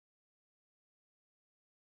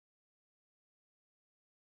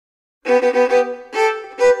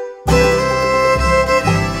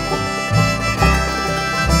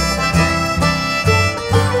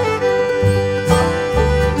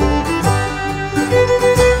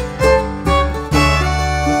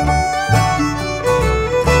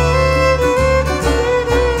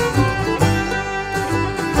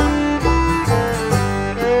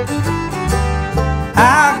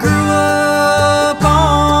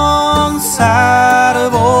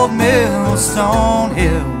Stone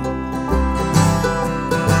Hill,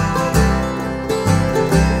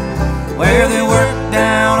 where they work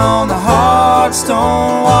down on the hard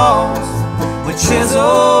stone walls with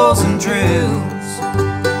chisels and drills.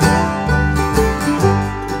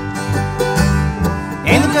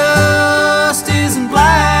 And the dust isn't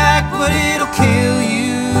black, but it'll kill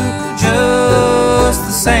you just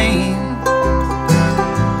the same.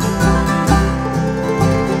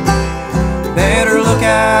 Better look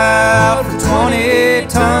out for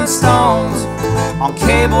 20-ton stones on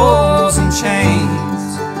cables and chains.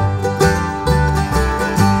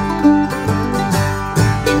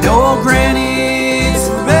 You know granite's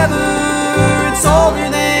forever, it's older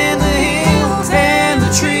than the hills and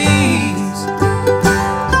the trees.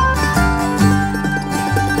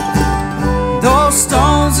 Those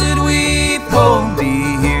stones that we pull be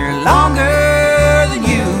here longer than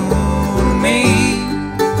you and me.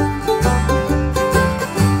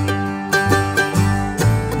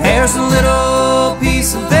 There's a little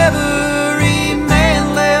piece of every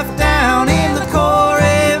man left down in the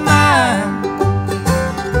Quarry mine.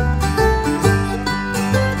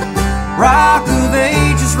 Rock of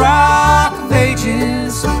ages,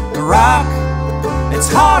 the rock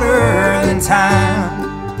that's harder than time.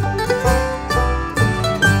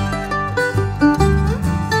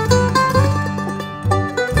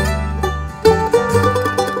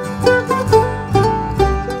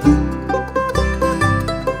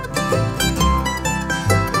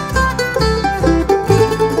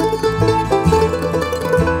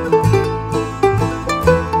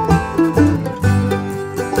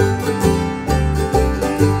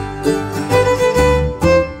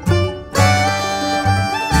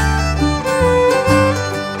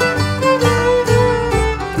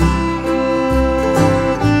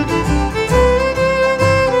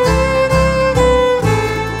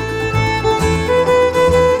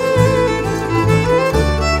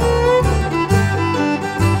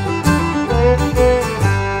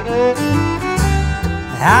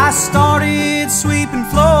 I started sweeping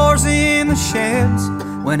floors in the sheds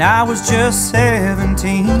when I was just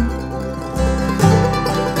 17.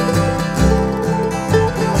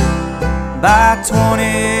 By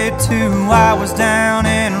 22 I was down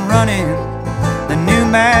and running the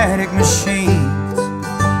pneumatic machines.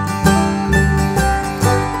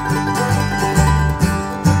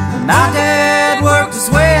 My dad worked his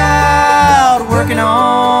way out, working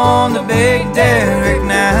on the big derrick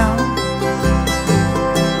now.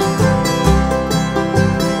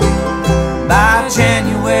 By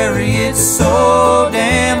January it's so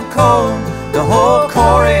damn cold, the whole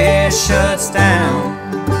quarry shuts down.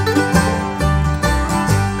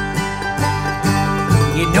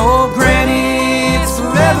 You know granite's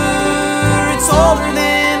forever, it's older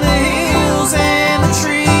than the hills and the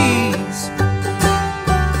trees.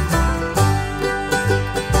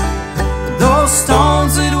 Those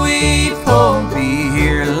stones that we pull be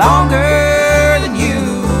here longer than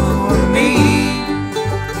you or me.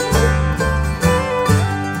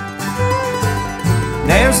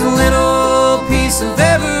 There's a little piece of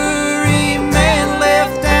every man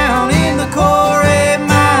left down in the Quarry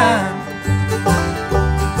mine.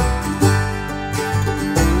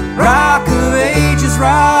 Rock of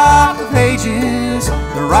ages,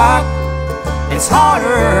 the rock, it's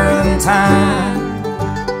harder than time.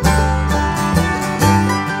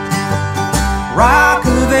 Rock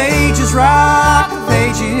of ages,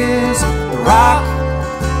 the rock,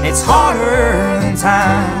 it's harder than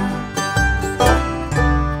time.